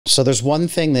So there's one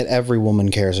thing that every woman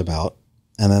cares about,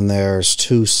 and then there's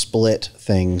two split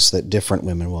things that different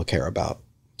women will care about.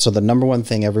 So the number one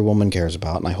thing every woman cares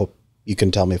about, and I hope you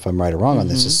can tell me if I'm right or wrong on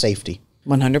this, is safety.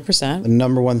 100%. The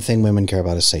number one thing women care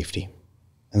about is safety.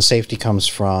 And safety comes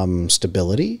from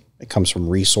stability. It comes from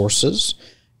resources.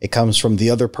 It comes from the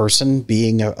other person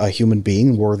being a human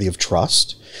being worthy of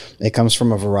trust. It comes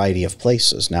from a variety of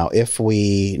places. Now, if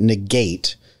we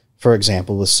negate, for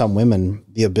example, with some women,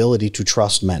 the ability to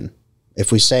trust men,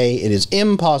 if we say it is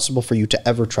impossible for you to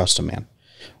ever trust a man,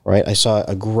 right? I saw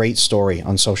a great story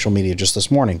on social media just this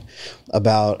morning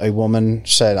about a woman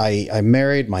said, I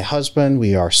married my husband.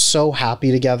 We are so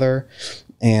happy together.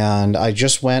 And I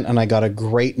just went and I got a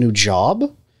great new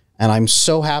job. And I'm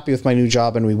so happy with my new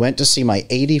job. And we went to see my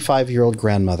 85-year-old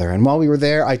grandmother. And while we were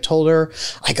there, I told her,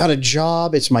 I got a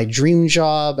job. It's my dream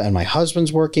job. And my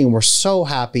husband's working. And we're so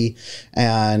happy.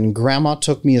 And grandma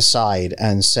took me aside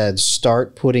and said,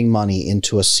 start putting money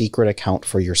into a secret account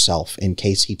for yourself in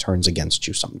case he turns against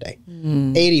you someday.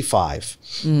 85.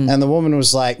 And the woman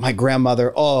was like, my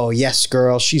grandmother, oh, yes,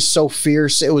 girl. She's so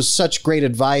fierce. It was such great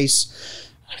advice.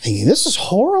 I'm thinking, this is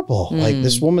horrible. Like,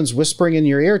 this woman's whispering in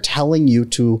your ear, telling you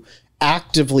to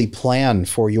actively plan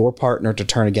for your partner to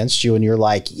turn against you. And you're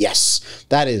like, yes,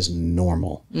 that is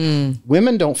normal.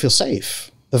 Women don't feel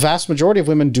safe. The vast majority of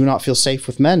women do not feel safe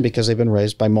with men because they've been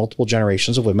raised by multiple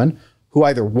generations of women who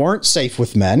either weren't safe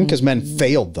with men because men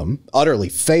failed them, utterly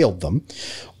failed them,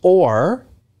 or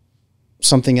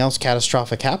something else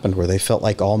catastrophic happened where they felt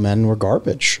like all men were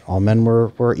garbage. All men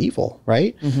were evil,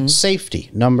 right? Safety,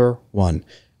 number one.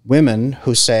 Women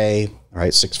who say, all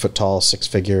right, 6 foot tall, 6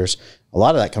 figures, a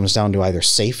lot of that comes down to either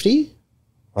safety,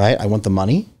 right? I want the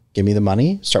money, give me the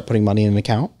money, start putting money in an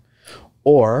account,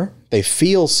 or they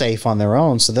feel safe on their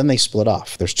own, so then they split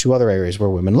off. There's two other areas where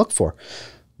women look for.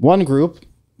 One group,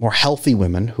 more healthy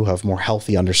women who have more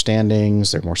healthy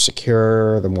understandings, they're more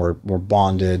secure, they're more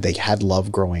bonded, they had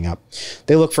love growing up.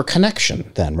 They look for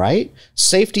connection then, right?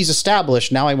 Safety's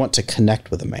established, now I want to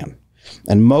connect with a man.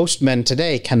 And most men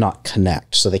today cannot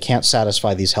connect, so they can't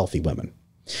satisfy these healthy women.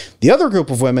 The other group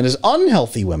of women is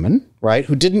unhealthy women, right,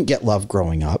 who didn't get love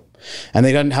growing up, and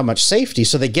they didn't have much safety,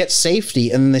 so they get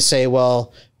safety, and then they say,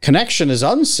 well, connection is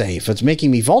unsafe, it's making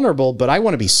me vulnerable, but I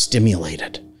want to be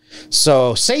stimulated.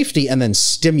 So safety and then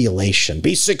stimulation.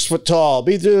 Be 6 foot tall.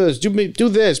 Be this. Do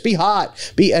this. Be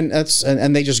hot.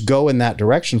 And they just go in that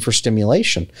direction for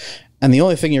stimulation. And the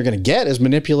only thing you're going to get is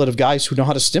manipulative guys who know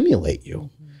how to stimulate you.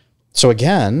 So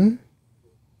again,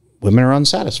 women are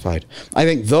unsatisfied. I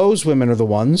think those women are the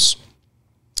ones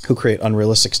who create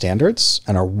unrealistic standards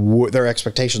and their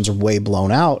expectations are way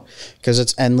blown out because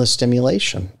it's endless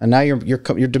stimulation. And now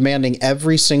you're demanding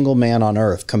every single man on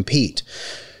earth compete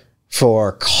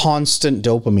for constant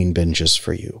dopamine binges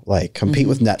for you. Like compete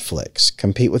with Netflix,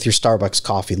 compete with your Starbucks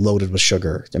coffee loaded with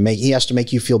sugar. He has to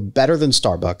make you feel better than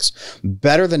Starbucks,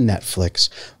 better than Netflix,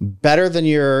 better than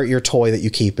your toy that you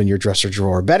keep in your dresser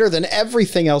drawer, better than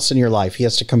everything else in your life he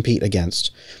has to compete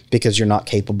against because you're not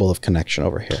capable of connection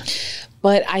over here.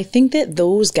 But I think that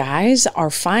those guys are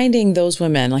finding those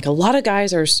women, like a lot of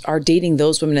guys are dating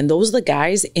those women. And those are the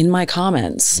guys in my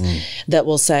comments that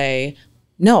will say,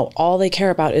 no, all they care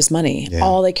about is money. Yeah.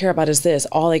 All they care about is this.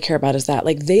 All they care about is that.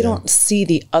 Like they don't see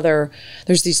the other,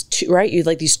 there's these two, right? You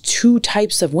like these two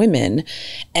types of women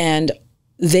and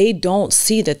they don't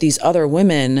see that these other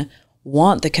women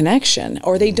want the connection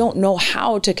or they don't know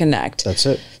how to connect. That's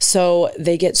it. So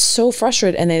they get so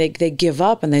frustrated and they give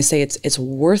up and they say it's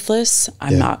worthless.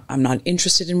 I'm not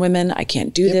interested in women. I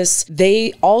can't do this.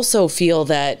 They also feel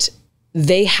that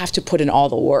they have to put in all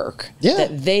the work.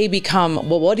 That they become,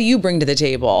 well, what do you bring to the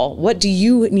table? What do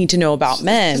you need to know about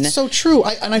men? That's so true.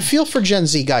 And I feel for Gen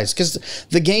Z guys because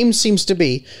the game seems to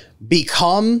be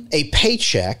become a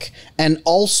paycheck and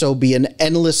also be an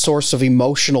endless source of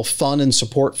emotional fun and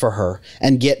support for her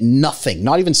and get nothing,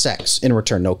 not even sex in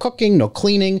return. No cooking, no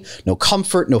cleaning, no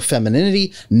comfort, no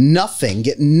femininity, nothing.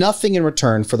 Get nothing in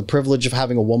return for the privilege of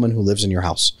having a woman who lives in your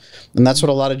house. And that's what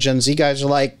a lot of Gen Z guys are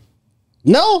like,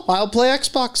 no, I'll play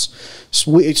Xbox.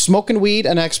 Smoking weed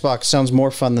and Xbox sounds more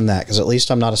fun than that because at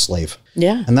least I'm not a slave.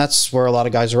 Yeah. And that's where a lot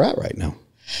of guys are at right now.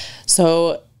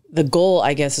 So the goal,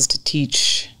 I guess, is to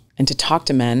teach and to talk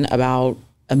to men about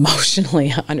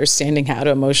emotionally understanding how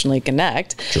to emotionally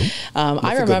connect. True.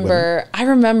 I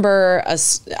remember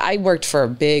I worked for a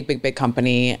big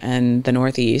company in the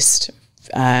Northeast,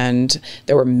 and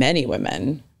there were many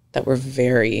women that were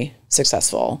very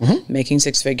successful, making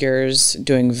 6 figures,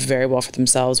 doing very well for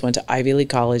themselves, went to Ivy League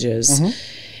colleges.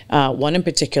 One in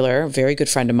particular, a very good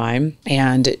friend of mine,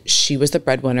 and she was the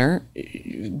breadwinner,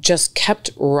 just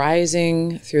kept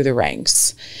rising through the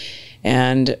ranks.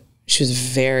 And she was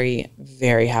very,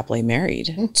 very happily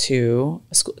married to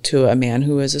a man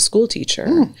who was a school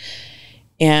teacher.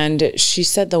 And she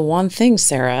said the one thing,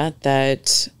 Sarah,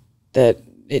 that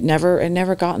it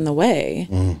never got in the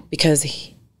way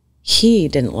because he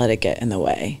didn't let it get in the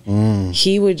way.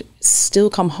 He would still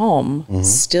come home,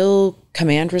 still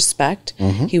command respect.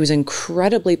 He was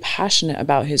incredibly passionate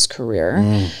about his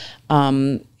career.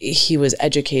 He was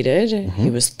educated. He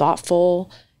was thoughtful.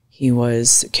 He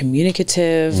was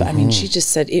communicative. I mean, she just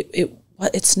said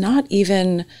it's not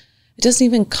even, it doesn't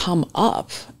even come up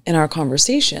in our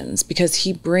conversations because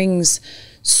he brings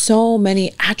so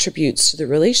many attributes to the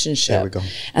relationship. There we go.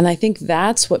 And I think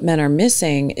that's what men are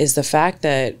missing is the fact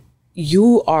that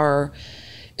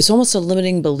it's almost a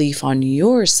limiting belief on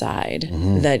your side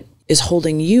that is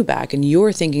holding you back, and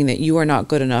you're thinking that you are not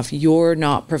good enough, you're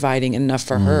not providing enough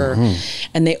for her,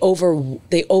 and they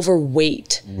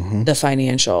overweight the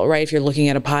financial, right? If you're looking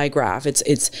at a pie graph,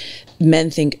 it's men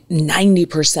think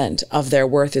 90% of their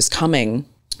worth is coming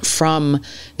from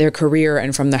their career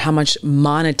and from how much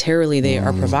monetarily they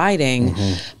are providing,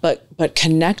 but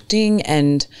connecting,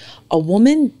 and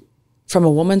from a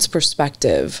woman's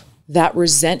perspective, that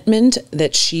resentment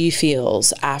that she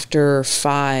feels after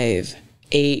 5,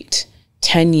 8,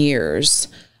 10 years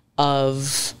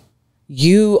of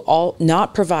you all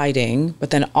not providing, but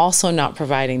then also not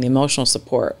providing the emotional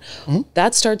support,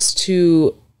 that starts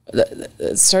to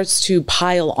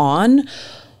pile on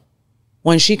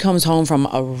when she comes home from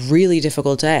a really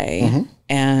difficult day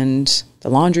and the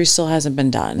laundry still hasn't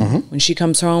been done. When she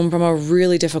comes home from a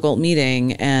really difficult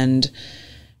meeting and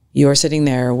you're sitting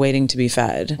there waiting to be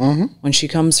fed. When she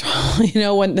comes from,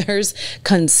 when there's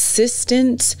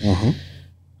consistent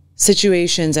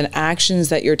situations and actions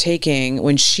that you're taking,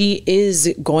 when she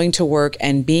is going to work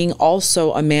and being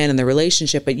also a man in the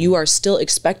relationship, but you are still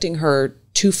expecting her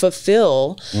to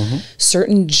fulfill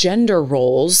certain gender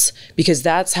roles because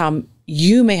that's how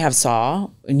you may have saw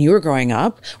when you were growing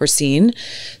up or seen.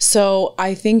 So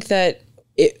I think that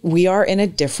we are in a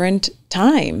different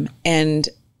time. And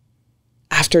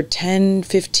after 10,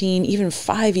 15, even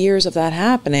 5 years of that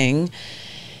happening,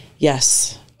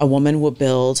 yes, a woman will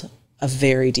build a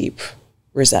very deep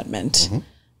resentment.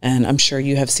 And I'm sure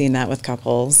you have seen that with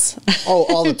couples. Oh,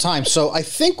 all the time. So I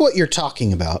think what you're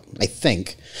talking about,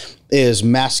 is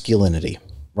masculinity,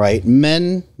 right?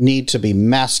 Men need to be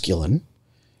masculine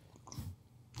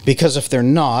because if they're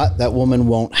not, that woman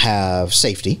won't have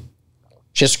safety.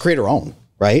 She has to create her own,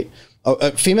 right?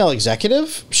 A female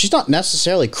executive, she's not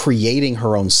necessarily creating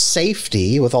her own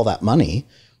safety with all that money.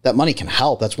 That money can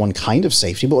help. That's one kind of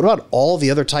safety. But what about all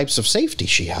the other types of safety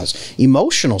she has?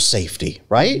 Emotional safety,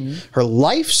 right? Her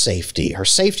life safety, her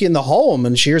safety in the home,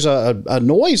 and she hears a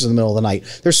noise in the middle of the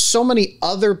night. There's so many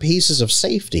other pieces of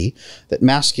safety that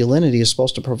masculinity is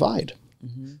supposed to provide.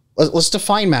 Let's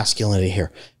define masculinity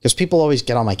here, because people always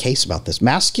get on my case about this.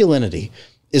 Masculinity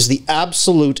is the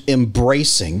absolute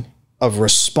embracing of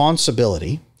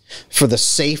responsibility for the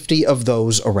safety of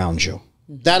those around you.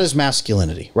 That is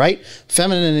masculinity, right?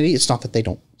 Femininity, it's not that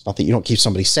you don't keep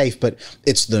somebody safe, but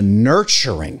it's the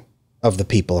nurturing of the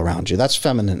people around you. That's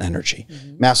feminine energy.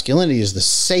 Masculinity is the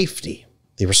safety,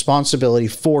 the responsibility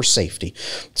for safety.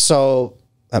 So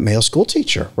that male school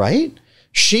teacher, right?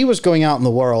 She was going out in the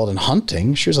world and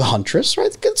hunting. She was a huntress,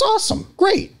 right? It's awesome.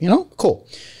 Great. Cool.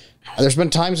 There's been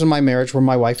times in my marriage where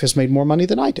my wife has made more money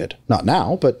than I did. Not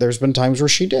now, but there's been times where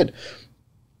she did.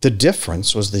 The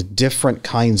difference was the different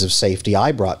kinds of safety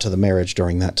I brought to the marriage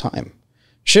during that time.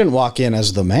 She didn't walk in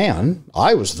as the man.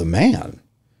 I was the man.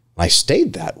 I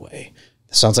stayed that way.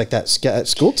 It sounds like that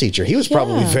school teacher. He was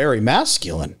probably very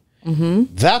masculine.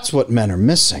 That's what men are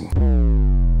missing.